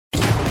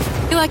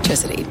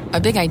Electricity, a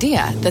big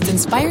idea that's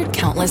inspired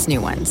countless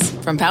new ones.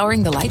 From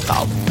powering the light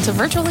bulb to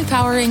virtually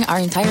powering our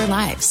entire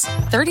lives.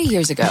 30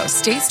 years ago,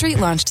 State Street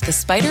launched the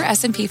Spider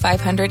S&P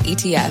 500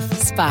 ETF,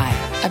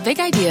 SPY. A big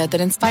idea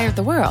that inspired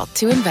the world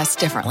to invest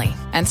differently.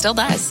 And still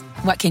does.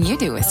 What can you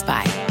do with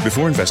SPY?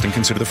 Before investing,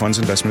 consider the fund's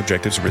investment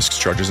objectives, risks,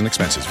 charges, and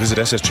expenses. Visit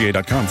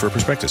ssga.com for a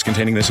prospectus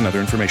containing this and other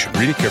information.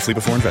 Read it carefully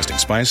before investing.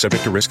 SPY is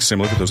subject to risks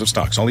similar to those of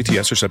stocks. All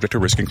ETFs are subject to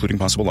risk, including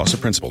possible loss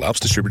of principal. Alps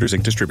Distributors,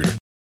 Inc. Distributor.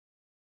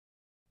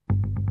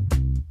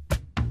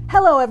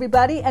 Hello,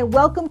 everybody, and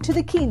welcome to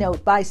The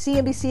Keynote by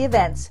CNBC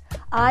Events.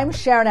 I'm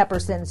Sharon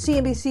Epperson,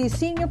 CNBC's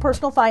Senior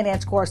Personal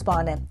Finance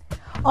Correspondent.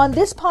 On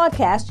this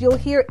podcast, you'll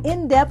hear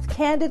in-depth,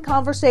 candid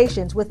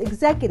conversations with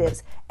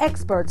executives,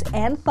 experts,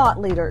 and thought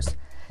leaders.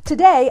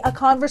 Today, a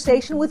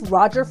conversation with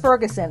Roger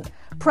Ferguson,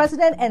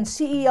 President and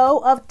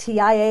CEO of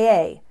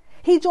TIAA.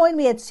 He joined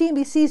me at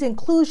CNBC's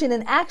Inclusion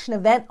in Action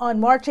event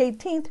on March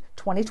 18,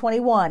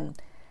 2021.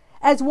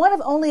 As one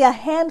of only a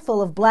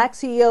handful of black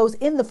CEOs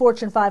in the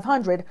Fortune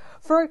 500,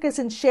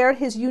 Ferguson shared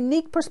his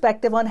unique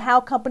perspective on how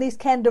companies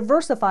can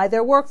diversify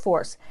their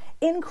workforce,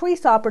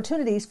 increase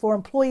opportunities for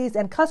employees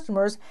and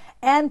customers,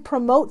 and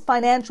promote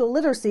financial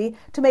literacy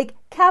to make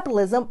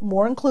capitalism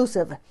more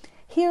inclusive.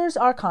 Here's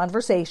our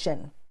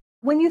conversation.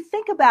 When you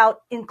think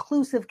about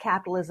inclusive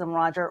capitalism,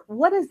 Roger,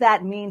 what does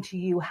that mean to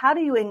you? How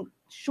do you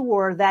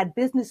ensure that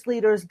business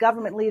leaders,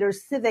 government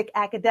leaders, civic,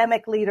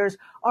 academic leaders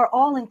are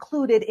all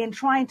included in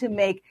trying to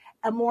make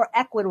a more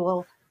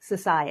equitable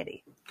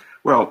society?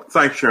 Well,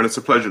 thanks, Sharon. It's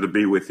a pleasure to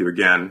be with you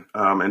again.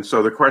 And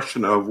so the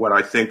question of what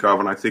I think of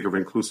when I think of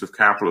inclusive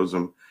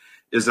capitalism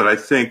is that I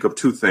think of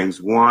two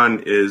things.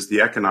 One is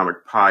the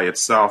economic pie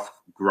itself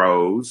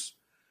grows.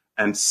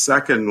 And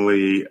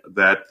secondly,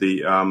 that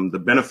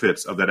the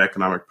benefits of that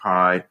economic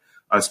pie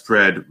are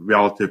spread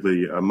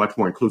relatively much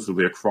more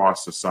inclusively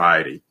across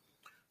society.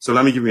 So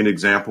let me give you an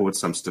example with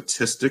some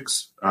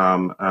statistics.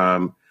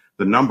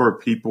 The number of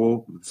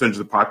people, the percentage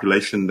of the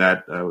population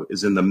that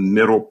is in the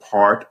middle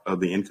part of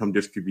the income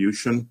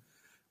distribution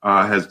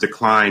has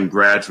declined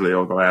gradually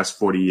over the last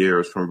 40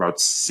 years from about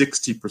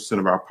 60%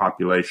 of our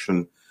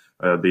population,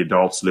 the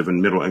adults live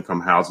in middle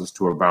income houses,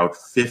 to about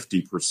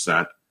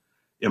 50%.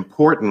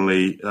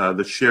 Importantly,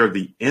 the share of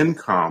the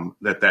income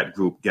that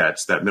group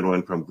gets, that middle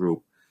income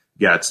group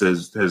gets,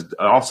 has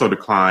also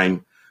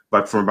declined,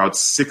 but from about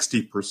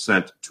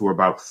 60% to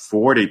about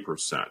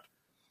 40%.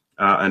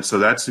 And so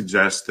that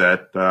suggests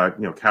that,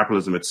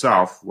 capitalism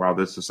itself, while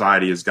the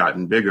society has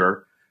gotten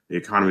bigger, the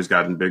economy has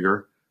gotten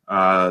bigger,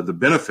 the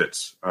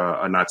benefits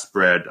are not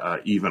spread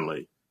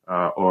evenly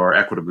or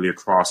equitably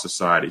across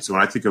society. So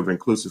when I think of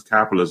inclusive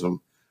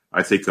capitalism,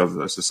 I think of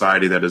a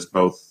society that is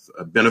both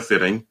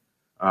benefiting,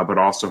 but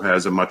also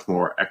has a much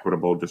more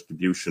equitable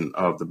distribution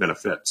of the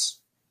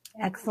benefits.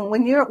 Excellent.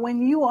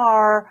 When you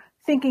are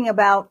thinking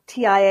about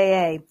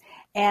TIAA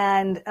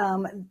and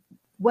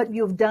what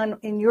you've done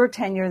in your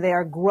tenure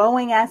there,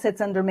 growing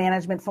assets under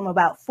management from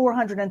about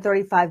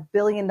 $435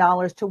 billion to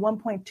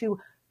 $1.2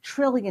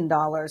 trillion.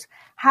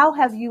 How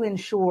have you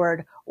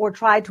ensured or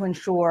tried to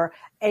ensure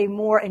a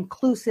more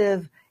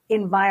inclusive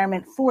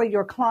environment for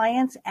your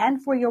clients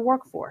and for your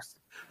workforce?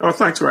 Oh,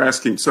 thanks for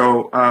asking.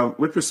 So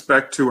with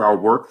respect to our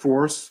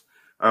workforce,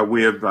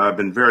 we have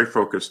been very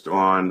focused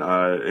on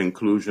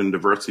inclusion,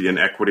 diversity, and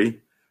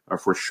equity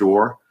for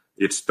sure.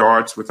 It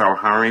starts with our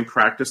hiring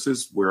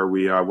practices, where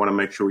we want to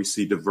make sure we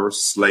see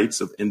diverse slates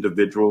of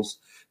individuals,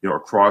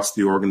 across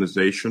the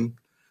organization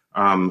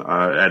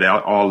at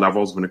all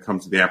levels when it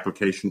comes to the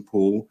application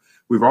pool.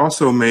 We've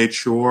also made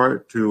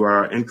sure to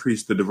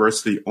increase the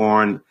diversity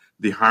on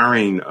the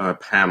hiring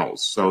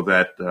panels, so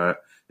that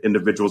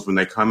individuals, when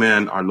they come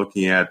in, are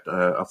looking at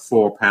a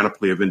full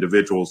panoply of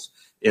individuals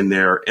in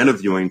their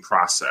interviewing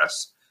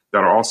process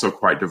that are also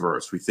quite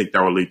diverse. We think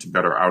that will lead to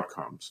better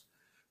outcomes.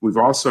 We've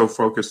also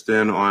focused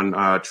in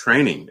on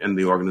training in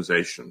the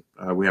organization.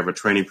 We have a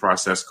training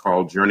process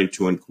called Journey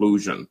to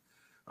Inclusion,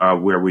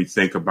 where we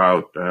think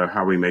about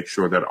how we make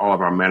sure that all of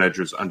our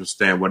managers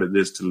understand what it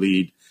is to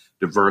lead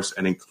diverse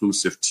and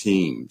inclusive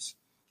teams.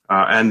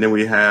 And then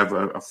we have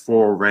a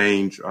full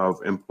range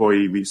of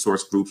employee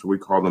resource groups, we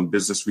call them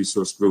business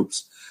resource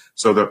groups,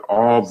 so that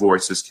all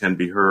voices can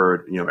be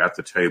heard, at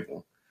the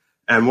table.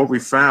 And what we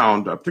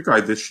found,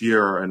 particularly this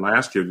year and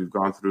last year, we've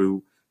gone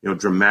through,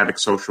 dramatic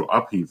social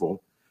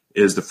upheaval,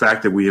 is the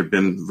fact that we have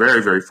been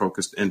very, very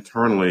focused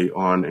internally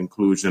on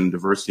inclusion,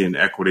 diversity, and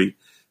equity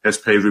has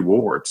paid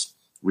rewards.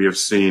 We have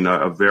seen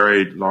a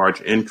very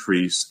large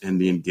increase in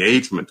the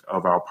engagement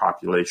of our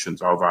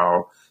populations, of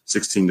our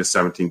 16 to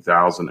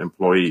 17,000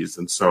 employees.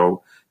 And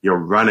so,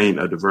 running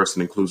a diverse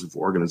and inclusive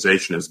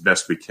organization as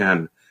best we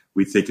can,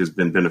 we think has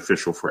been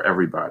beneficial for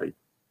everybody.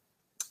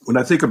 When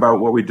I think about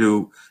what we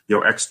do,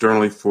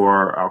 externally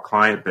for our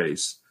client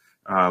base,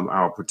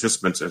 our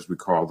participants, as we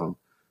call them,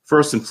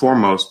 first and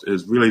foremost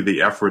is really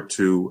the effort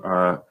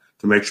to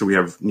make sure we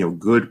have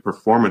good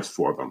performance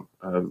for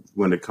them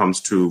when it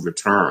comes to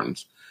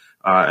returns.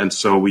 And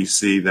so we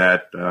see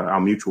that our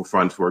mutual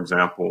funds, for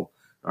example,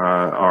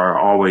 are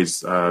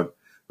always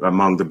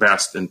among the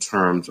best in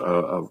terms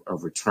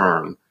of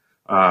return.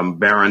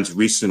 Barron's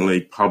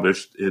recently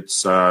published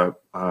its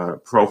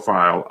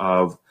profile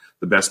of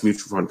the best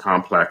mutual fund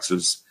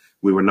complexes.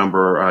 We were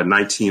number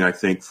 19, I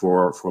think,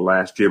 for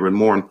last year. But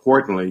more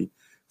importantly,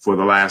 for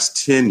the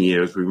last 10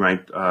 years, we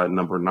ranked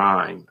number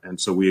 9.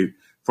 And so we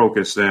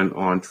focus in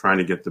on trying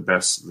to get the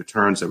best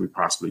returns that we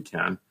possibly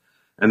can.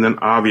 And then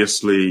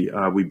obviously,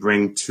 we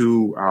bring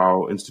to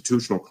our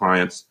institutional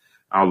clients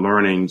our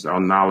learnings, our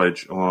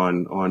knowledge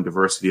on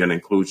diversity and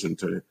inclusion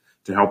to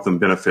help them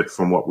benefit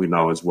from what we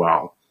know as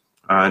well.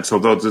 And so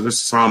those are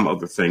just some of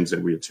the things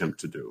that we attempt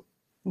to do.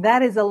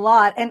 That is a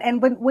lot.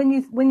 And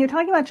when you're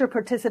talking about your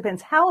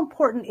participants, how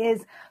important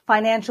is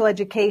financial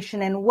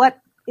education, and what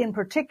in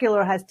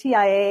particular has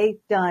TIAA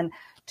done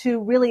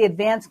to really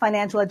advance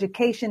financial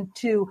education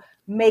to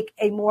make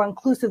a more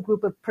inclusive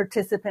group of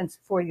participants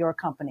for your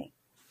company?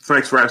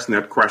 Thanks for asking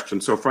that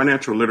question. So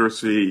financial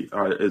literacy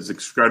is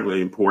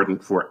incredibly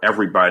important for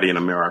everybody in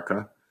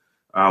America.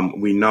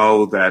 We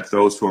know that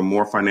those who are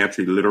more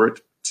financially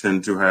literate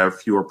tend to have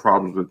fewer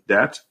problems with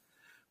debt.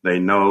 They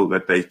know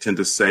that they tend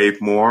to save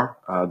more.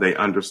 They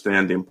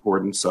understand the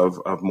importance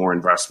of more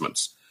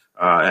investments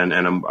and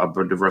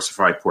a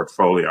diversified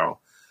portfolio.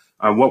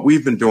 What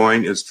we've been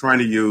doing is trying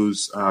to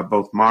use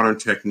both modern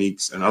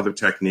techniques and other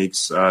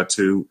techniques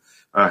to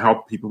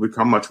help people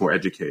become much more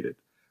educated.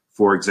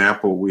 For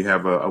example, we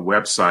have a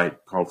website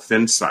called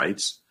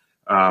FinSites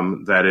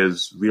that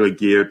is really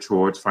geared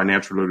towards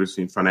financial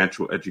literacy and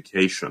financial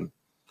education.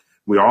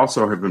 We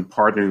also have been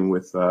partnering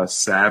with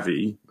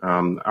Savvy.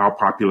 Our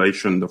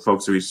population, the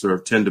folks that we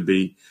serve, tend to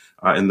be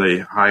in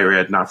the higher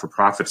ed,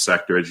 not-for-profit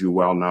sector, as you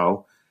well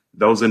know.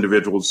 Those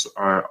individuals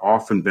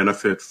often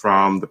benefit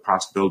from the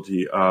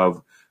possibility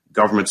of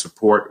government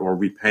support or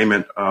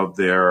repayment of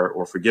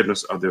or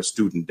forgiveness of their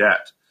student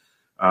debt.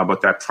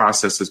 But that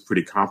process is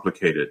pretty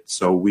complicated.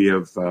 So we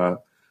have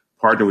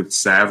partnered with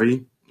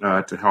Savvy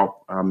to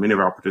help many of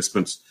our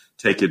participants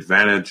take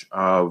advantage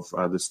of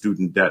the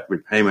student debt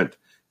repayment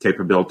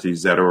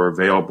capabilities that are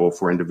available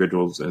for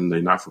individuals in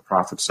the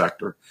not-for-profit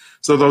sector.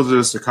 So those are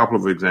just a couple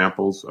of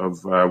examples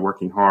of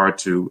working hard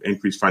to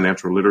increase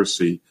financial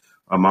literacy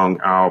among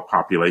our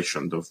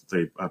population,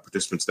 the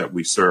participants that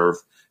we serve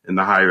in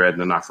the higher ed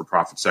and the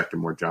not-for-profit sector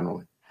more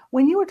generally.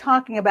 When you were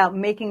talking about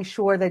making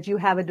sure that you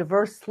have a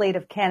diverse slate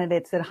of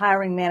candidates, that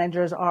hiring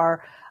managers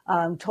are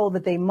told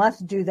that they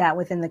must do that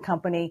within the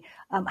company,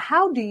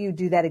 how do you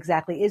do that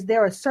exactly? Is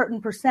there a certain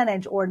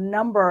percentage or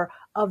number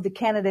of the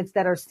candidates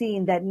that are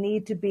seen that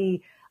need to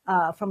be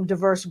from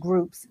diverse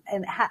groups?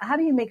 And how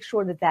do you make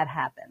sure that that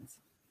happens?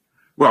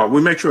 Well,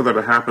 we make sure that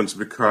it happens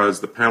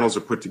because the panels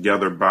are put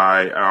together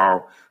by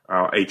our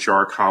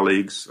HR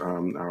colleagues,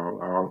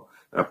 our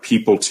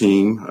people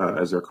team,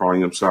 as they're calling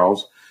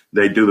themselves.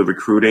 They do the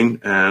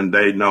recruiting, and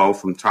they know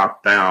from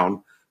top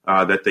down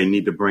that they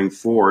need to bring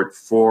forward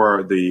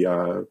for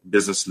the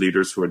business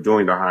leaders who are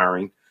doing the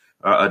hiring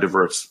a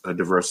diverse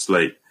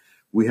slate.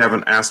 We have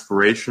an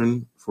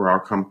aspiration for our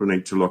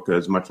company to look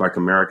as much like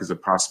America as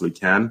it possibly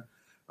can,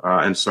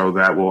 and so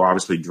that will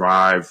obviously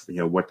drive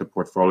what the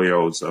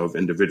portfolios of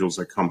individuals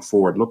that come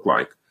forward look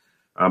like.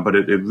 But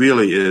it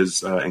really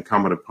is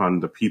incumbent upon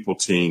the people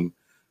team,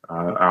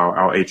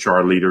 our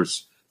HR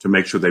leaders, to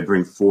make sure they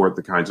bring forward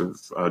the kinds of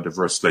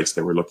diverse slates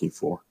that we're looking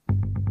for.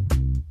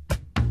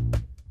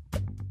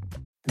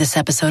 This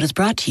episode is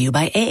brought to you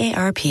by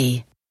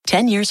AARP.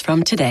 10 years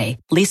from today,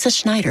 Lisa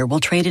Schneider will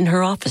trade in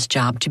her office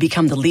job to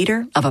become the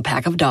leader of a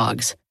pack of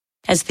dogs.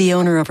 As the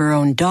owner of her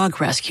own dog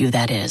rescue,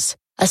 that is.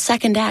 A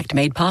second act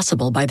made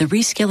possible by the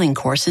reskilling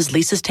courses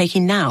Lisa's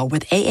taking now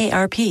with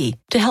AARP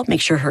to help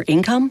make sure her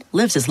income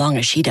lives as long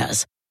as she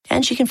does.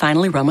 And she can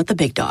finally run with the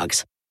big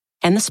dogs.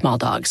 And the small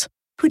dogs,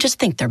 who just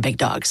think they're big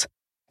dogs.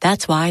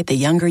 That's why the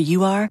younger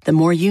you are, the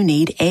more you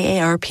need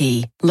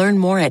AARP. Learn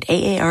more at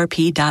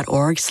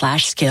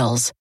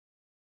aarp.org/skills.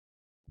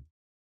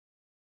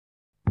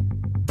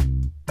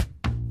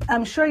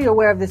 I'm sure you're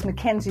aware of this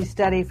McKinsey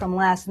study from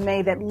last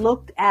May that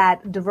looked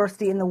at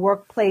diversity in the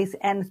workplace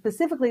and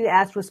specifically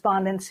asked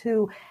respondents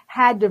who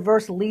had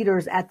diverse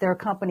leaders at their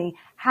company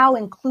how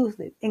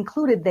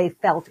included they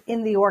felt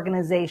in the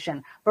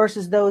organization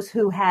versus those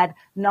who had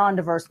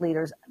non-diverse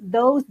leaders.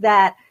 Those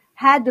that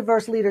had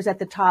diverse leaders at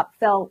the top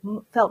felt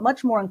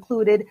much more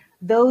included.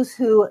 Those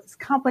whose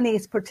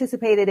companies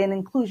participated in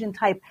inclusion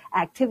type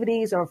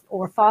activities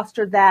or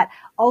fostered that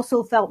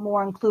also felt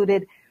more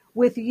included.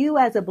 With you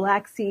as a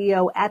Black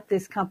CEO at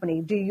this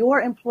company, do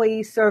your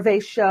employee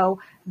surveys show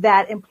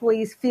that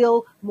employees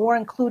feel more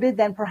included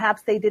than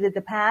perhaps they did in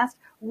the past?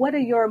 What are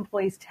your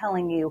employees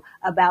telling you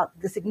about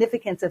the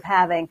significance of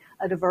having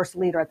a diverse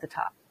leader at the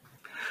top?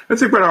 I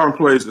think what our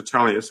employees are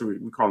telling us, we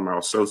call them our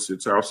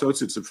associates. Our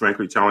associates are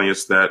frankly telling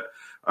us that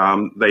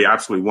they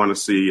absolutely want to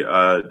see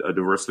a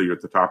diverse leader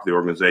at the top of the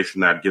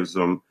organization. That gives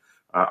them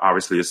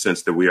obviously a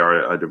sense that we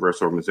are a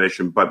diverse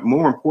organization. But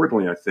more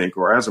importantly, I think,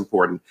 or as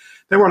important,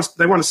 they want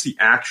to see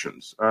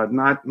actions,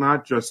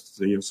 not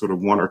just sort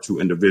of one or two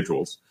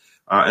individuals.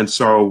 And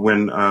so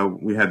when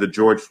we had the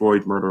George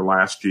Floyd murder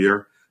last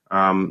year,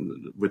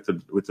 with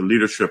the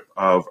leadership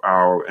of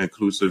our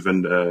inclusive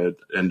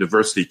and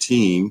diversity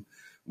team,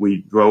 we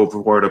drove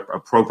forward a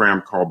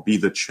program called Be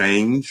the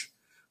Change,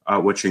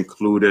 which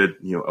included,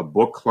 a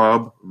book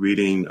club,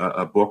 reading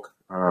a book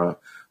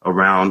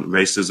around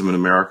racism in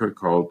America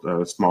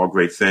called Small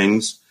Great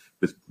Things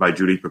by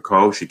Judy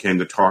Picoult. She came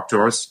to talk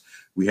to us.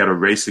 We had a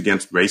race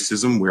against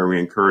racism where we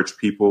encouraged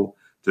people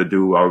to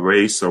do a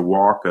race, a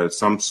walk,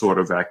 some sort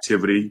of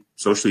activity,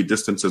 socially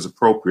distanced as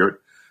appropriate,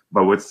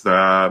 but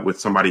with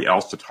somebody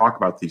else to talk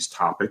about these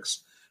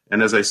topics.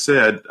 And as I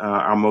said,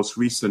 our most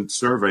recent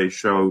survey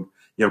showed,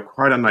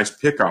 quite a nice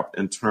pickup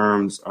in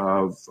terms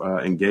of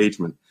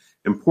engagement.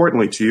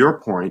 Importantly, to your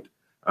point,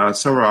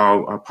 some of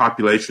our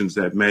populations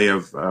that may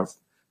have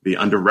be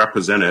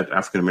underrepresented,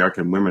 African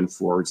American women,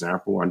 for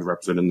example,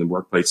 underrepresented in the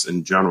workplace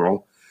in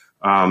general,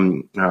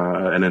 and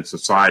in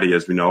society,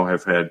 as we know,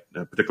 have had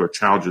particular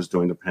challenges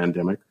during the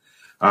pandemic.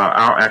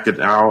 Our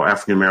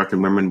African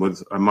American women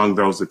was among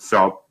those that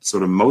felt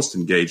sort of most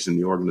engaged in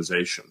the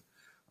organization.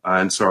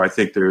 And so I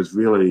think there's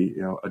really,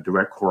 a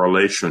direct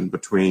correlation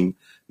between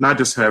not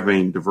just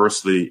having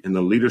diversity in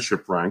the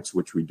leadership ranks,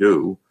 which we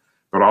do,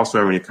 but also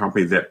having a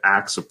company that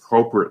acts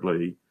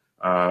appropriately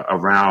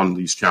around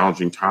these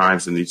challenging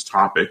times and these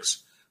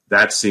topics.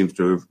 That seems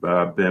to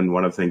have been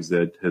one of the things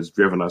that has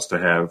driven us to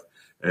have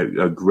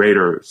a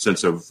greater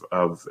sense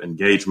of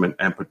engagement,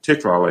 and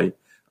particularly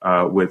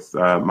with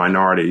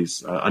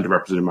minorities,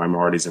 underrepresented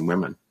minorities and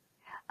women.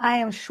 I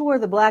am sure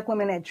the Black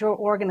women at your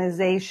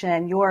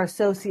organization, your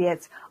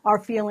associates, are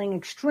feeling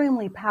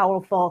extremely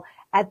powerful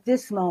at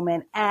this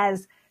moment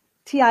as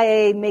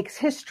TIAA makes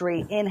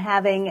history in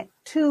having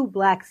two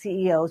Black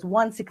CEOs,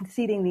 one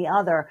succeeding the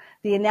other.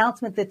 The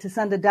announcement that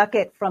Thasunda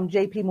Duckett from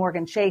JP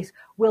Morgan Chase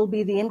will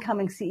be the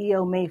incoming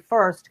CEO May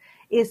 1st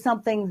is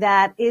something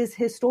that is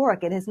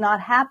historic. It has not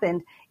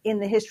happened in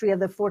the history of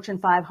the Fortune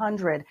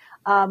 500.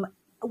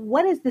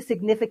 What is the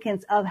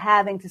significance of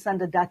having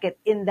Thasunda Duckett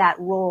in that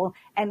role,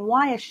 and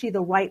why is she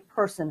the right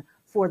person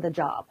for the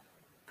job?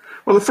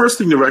 Well, the first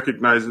thing to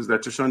recognize is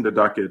that Thasunda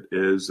Duckett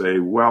is a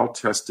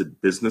well-tested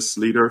business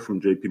leader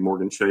from JP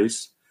Morgan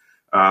Chase.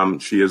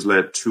 She has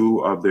led two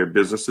of their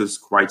businesses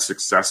quite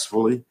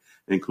successfully,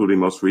 including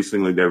most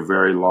recently their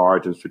very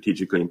large and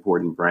strategically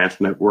important branch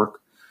network.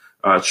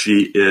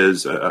 She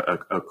is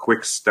a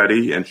quick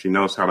study, and she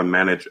knows how to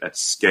manage at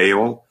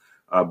scale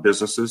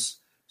businesses.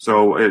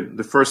 So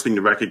the first thing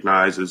to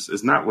recognize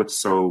is not what's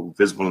so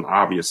visible and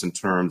obvious in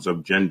terms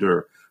of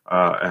gender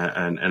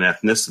and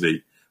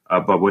ethnicity,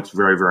 but what's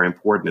very, very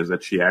important is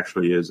that she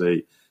actually is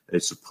a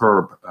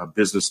superb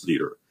business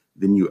leader.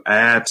 Then you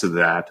add to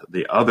that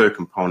the other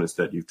components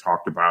that you've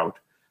talked about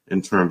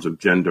in terms of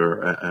gender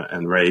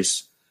and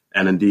race.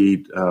 And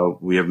indeed,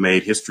 we have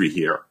made history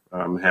here,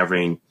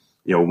 having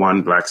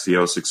one Black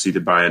CEO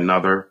succeeded by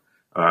another,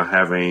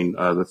 having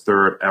the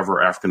third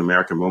ever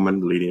African-American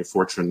woman leading a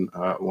Fortune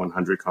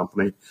 100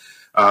 company.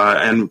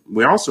 And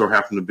we also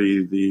happen to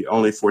be the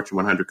only Fortune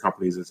 100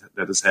 company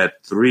that has had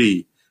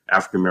three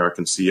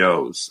African-American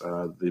CEOs.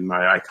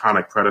 My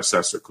iconic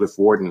predecessor, Cliff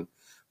Warden,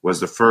 was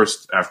the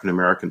first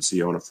African-American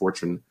CEO in a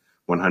Fortune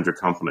 100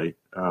 company.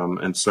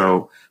 And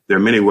so there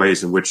are many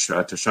ways in which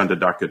Thasunda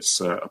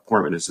Duckett's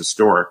appointment is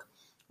historic.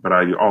 But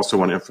I also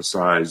want to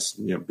emphasize,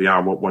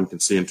 beyond what one can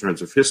see in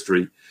terms of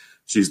history,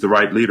 she's the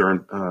right leader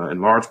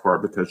in large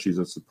part because she's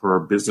a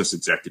superb business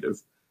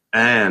executive,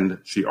 and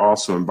she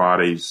also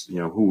embodies,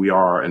 who we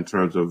are in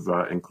terms of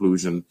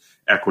inclusion,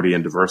 equity,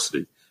 and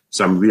diversity.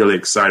 So I'm really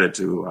excited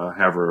to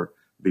have her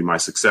be my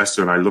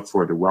successor, and I look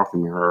forward to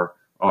welcoming her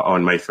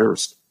on May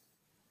 1st.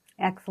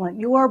 Excellent.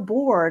 Your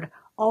board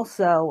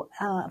also,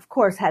 of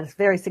course, has a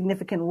very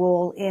significant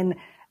role in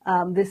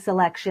this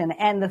selection,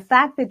 and the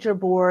fact that your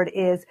board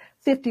is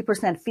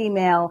 50%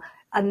 female,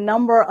 a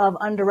number of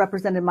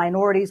underrepresented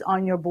minorities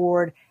on your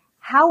board,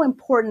 how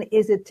important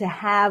is it to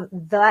have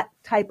that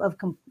type of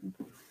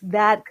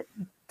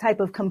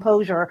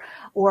composure,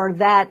 or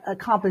that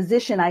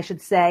composition, I should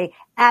say,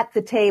 at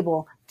the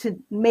table to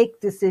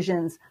make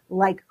decisions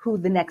like who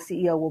the next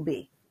CEO will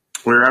be?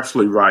 Well, you're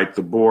absolutely right.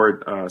 The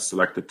board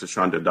selected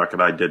Thasunda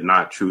Duckett. I did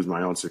not choose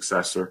my own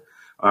successor.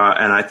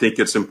 And I think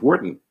it's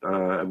important.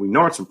 We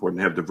know it's important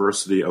to have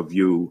diversity of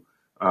view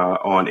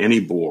on any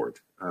board.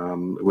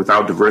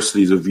 Without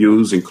diversities of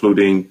views,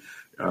 including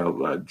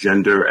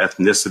gender,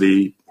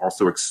 ethnicity,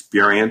 also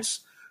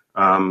experience,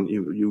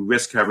 you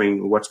risk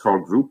having what's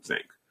called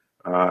groupthink,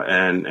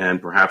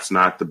 and perhaps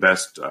not the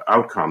best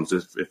outcomes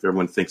if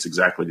everyone thinks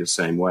exactly the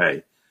same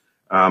way.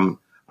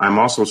 I'm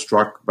also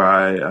struck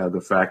by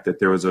the fact that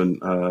there was a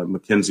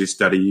McKinsey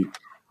study,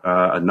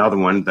 another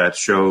one that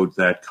showed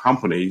that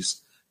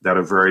companies that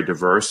are very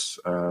diverse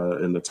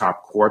in the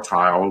top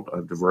quartile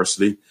of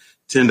diversity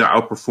tend to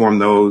outperform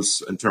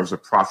those in terms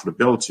of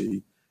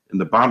profitability in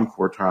the bottom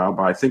quartile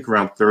by, I think,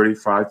 around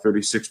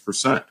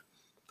 36%.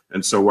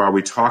 And so while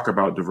we talk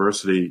about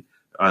diversity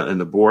in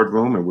the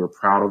boardroom, and we're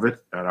proud of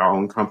it at our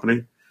own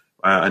company,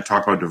 and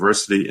talk about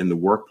diversity in the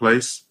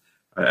workplace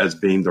as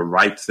being the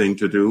right thing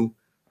to do,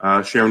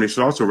 Sharon, you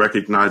should also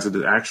recognize that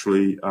it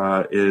actually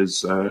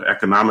is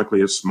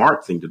economically a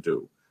smart thing to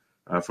do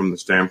from the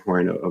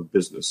standpoint of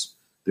business.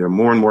 There are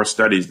more and more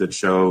studies that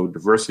show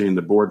diversity in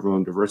the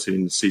boardroom, diversity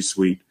in the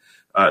C-suite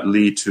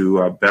lead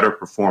to better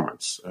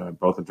performance,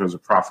 both in terms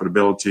of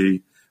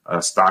profitability,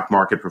 stock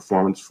market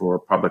performance for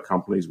public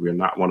companies. We are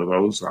not one of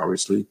those,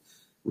 obviously.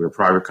 We're a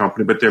private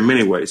company, but there are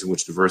many ways in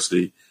which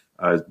diversity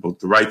is both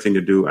the right thing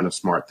to do and a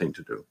smart thing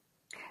to do.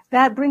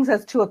 That brings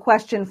us to a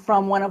question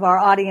from one of our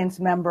audience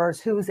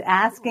members who's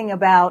asking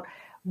about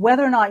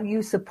whether or not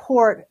you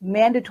support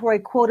mandatory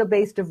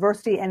quota-based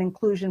diversity and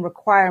inclusion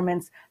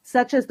requirements,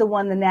 such as the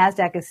one the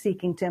NASDAQ is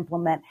seeking to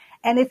implement.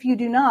 And if you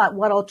do not,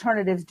 what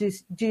alternatives do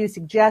you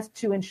suggest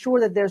to ensure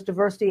that there's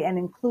diversity and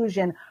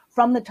inclusion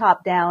from the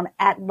top down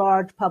at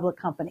large public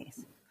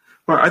companies?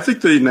 Well, I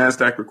think the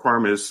NASDAQ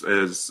requirement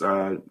has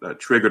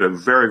triggered a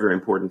very, very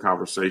important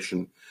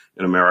conversation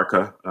in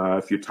America.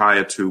 If you tie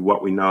it to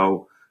what we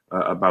know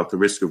about the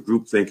risk of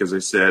groupthink, as I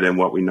said, and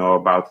what we know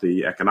about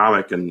the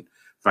economic and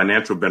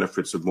financial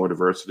benefits of more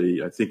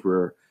diversity, I think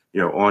we're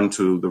on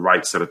to the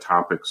right set of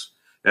topics.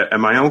 At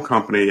my own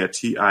company, at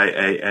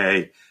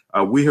TIAA,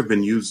 we have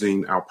been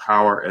using our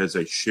power as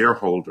a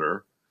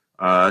shareholder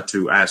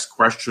to ask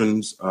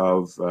questions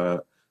of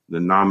the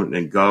Nom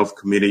and Gov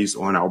committees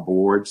on our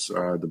boards,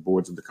 the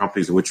boards of the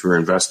companies in which we're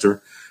an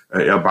investor,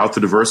 about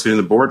the diversity in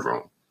the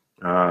boardroom.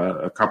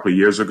 A couple of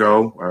years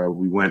ago,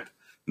 we went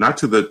not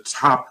to the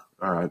top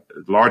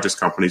largest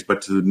companies,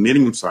 but to the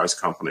medium-sized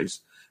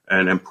companies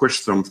and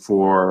push them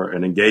for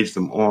and engage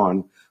them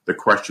on the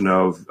question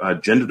of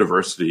gender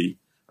diversity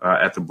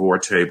at the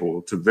board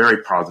table to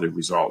very positive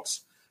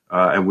results.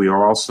 And we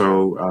are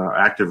also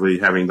actively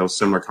having those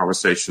similar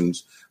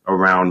conversations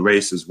around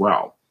race as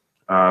well.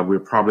 We're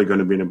probably going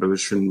to be in a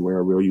position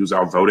where we'll use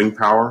our voting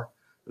power,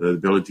 the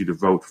ability to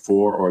vote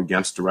for or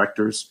against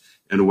directors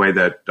in a way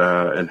that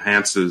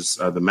enhances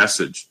the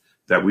message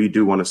that we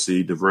do want to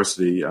see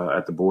diversity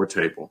at the board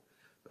table.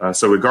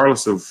 So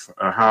regardless of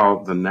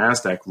how the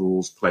NASDAQ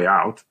rules play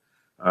out,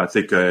 I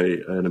think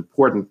an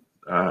important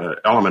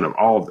element of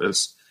all of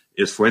this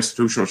is for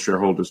institutional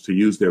shareholders to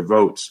use their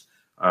votes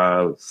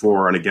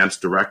for and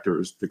against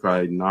directors,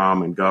 particularly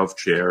Nom and Gov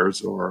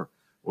chairs or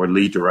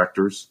lead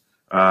directors,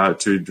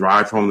 to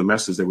drive home the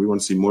message that we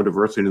want to see more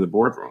diversity in the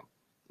boardroom.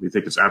 We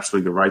think it's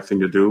absolutely the right thing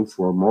to do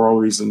for moral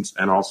reasons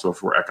and also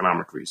for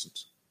economic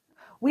reasons.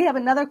 We have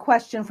another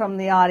question from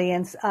the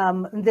audience.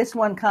 This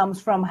one comes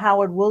from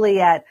Howard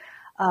Woolley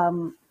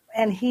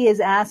and he is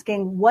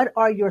asking, what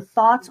are your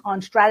thoughts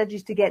on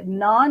strategies to get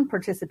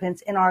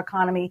non-participants in our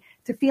economy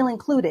to feel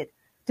included,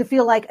 to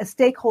feel like a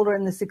stakeholder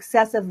in the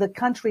success of the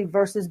country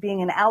versus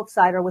being an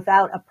outsider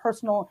without a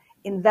personal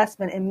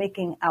investment in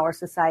making our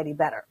society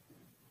better?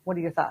 What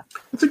are your thoughts?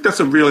 I think that's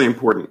a really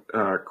important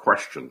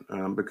question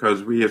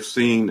because we have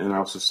seen in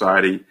our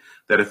society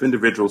that if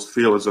individuals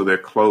feel as though they're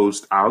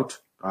closed out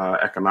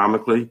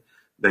economically,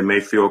 they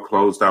may feel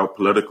closed out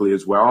politically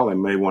as well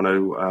and may want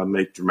to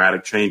make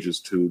dramatic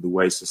changes to the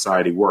way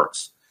society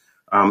works.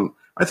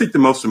 I think the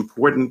most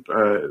important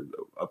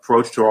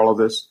approach to all of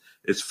this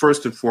is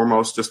first and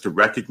foremost just to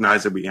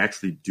recognize that we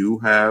actually do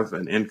have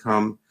an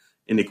income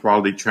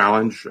inequality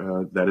challenge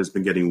that has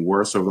been getting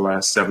worse over the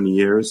last 70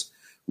 years.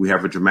 We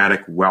have a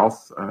dramatic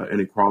wealth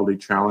inequality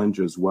challenge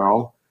as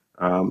well.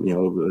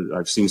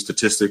 I've seen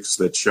statistics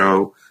that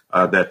show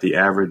that the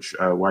average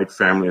white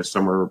family is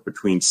somewhere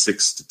between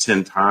 6 to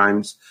 10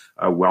 times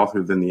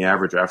wealthier than the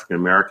average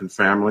African-American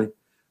family.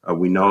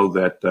 We know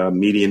that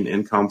median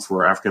income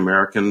for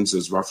African-Americans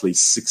is roughly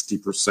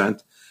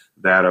 60%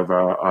 that of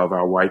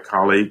our white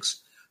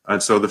colleagues.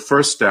 And so the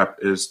first step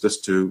is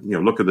just to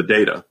look at the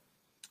data.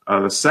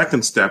 The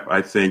second step,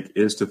 I think,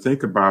 is to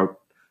think about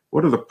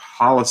what are the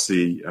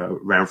policy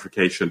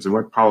ramifications and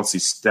what policy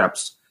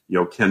steps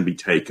can be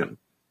taken.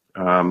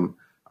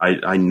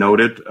 I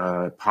noted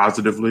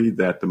positively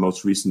that the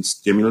most recent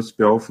stimulus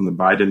bill from the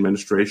Biden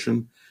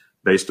administration,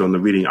 based on the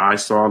reading I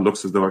saw,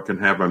 looks as though it can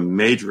have a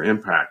major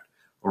impact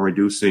on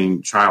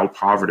reducing child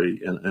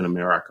poverty in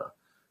America.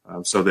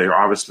 So there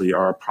obviously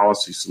are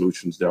policy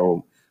solutions that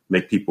will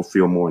make people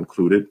feel more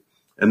included.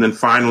 And then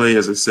finally,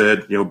 as I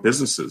said,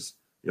 businesses,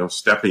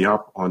 stepping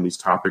up on these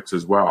topics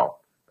as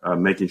well,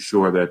 making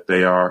sure that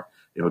they are,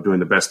 doing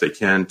the best they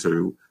can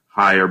to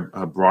hire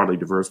broadly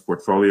diverse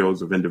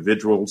portfolios of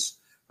individuals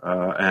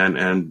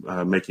and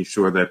making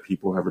sure that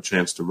people have a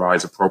chance to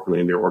rise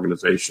appropriately in their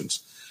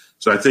organizations.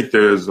 So I think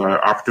there's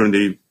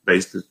opportunity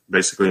based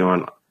basically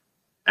on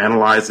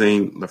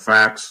analyzing the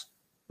facts,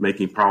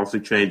 making policy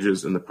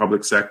changes in the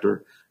public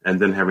sector, and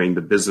then having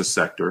the business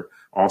sector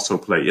also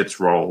play its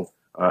role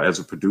as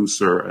a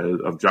producer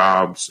of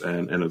jobs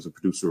and as a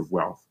producer of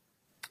wealth.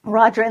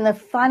 Roger, in the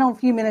final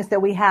few minutes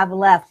that we have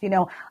left,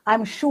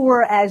 I'm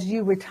sure as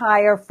you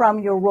retire from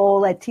your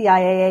role at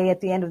TIAA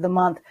at the end of the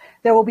month,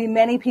 there will be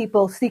many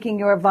people seeking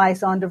your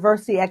advice on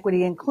diversity,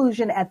 equity,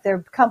 inclusion at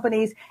their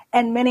companies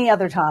and many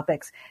other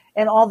topics.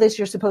 And all this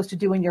you're supposed to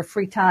do in your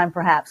free time,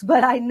 perhaps.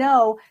 But I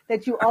know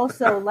that you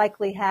also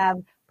likely have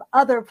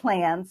other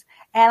plans.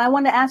 And I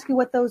want to ask you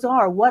what those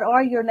are. What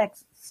are your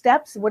next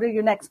steps? What are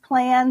your next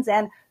plans?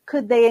 And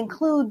could they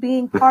include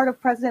being part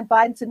of President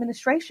Biden's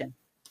administration?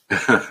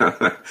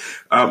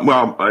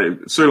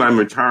 Certainly I'm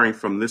retiring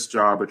from this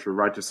job, but you're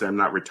right to say I'm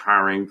not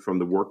retiring from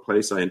the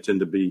workplace. I intend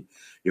to be,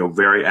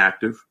 very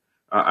active.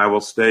 I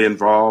will stay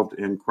involved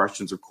in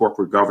questions of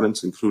corporate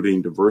governance,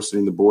 including diversity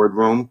in the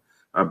boardroom,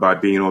 by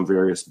being on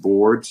various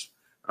boards.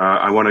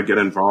 I want to get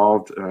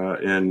involved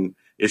in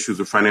issues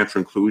of financial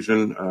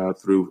inclusion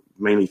through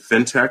mainly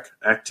fintech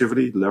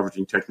activity,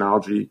 leveraging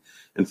technology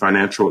and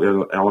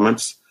financial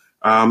elements.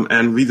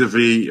 And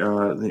vis-a-vis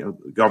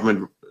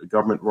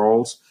government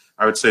roles,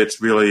 I would say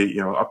it's really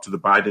up to the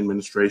Biden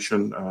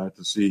administration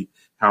to see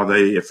how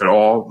they, if at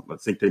all,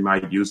 think they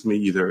might use me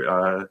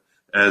either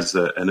as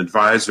an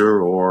advisor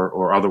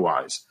or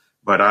otherwise.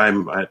 But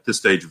I'm at this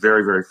stage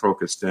very, very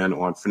focused in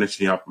on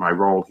finishing up my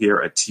role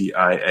here at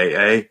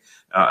TIAA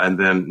and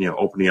then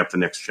opening up the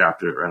next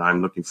chapter. And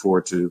I'm looking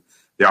forward to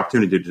the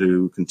opportunity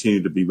to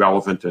continue to be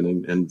relevant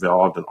and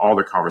involved in all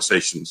the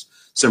conversations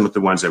similar to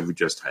the ones that we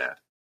just had.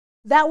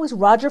 That was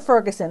Roger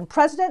Ferguson,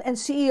 President and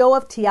CEO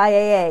of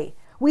TIAA.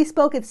 We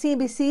spoke at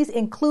CNBC's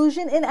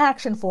Inclusion in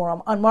Action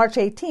Forum on March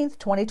 18,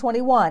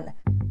 2021.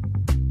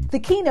 The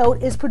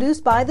keynote is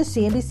produced by the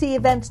CNBC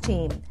Events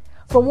team.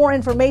 For more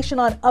information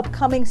on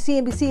upcoming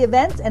CNBC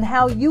events and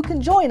how you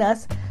can join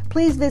us,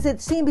 please visit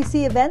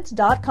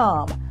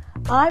cnbcevents.com.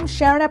 I'm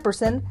Sharon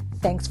Epperson.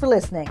 Thanks for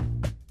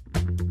listening.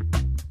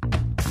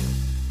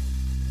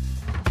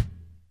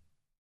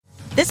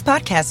 This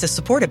podcast is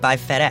supported by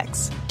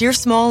FedEx. Dear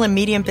small and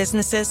medium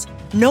businesses,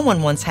 no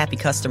one wants happy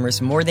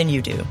customers more than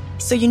you do.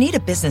 So you need a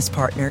business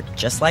partner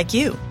just like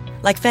you.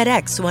 Like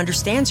FedEx, who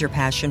understands your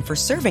passion for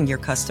serving your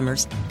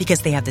customers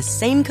because they have the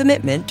same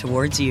commitment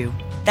towards you.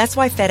 That's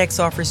why FedEx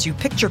offers you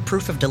picture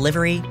proof of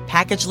delivery,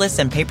 packageless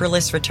and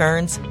paperless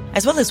returns,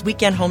 as well as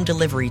weekend home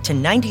delivery to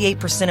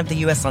 98% of the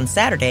U.S. on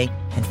Saturday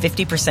and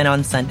 50%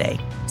 on Sunday.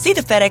 See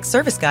the FedEx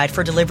service guide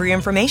for delivery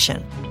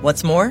information.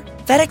 What's more,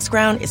 FedEx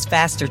Ground is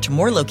faster to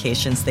more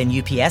locations than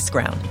UPS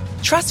Ground.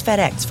 Trust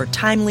FedEx for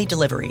timely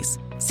deliveries.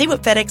 See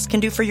what FedEx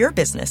can do for your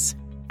business.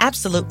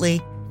 Absolutely,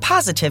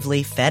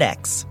 positively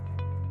FedEx.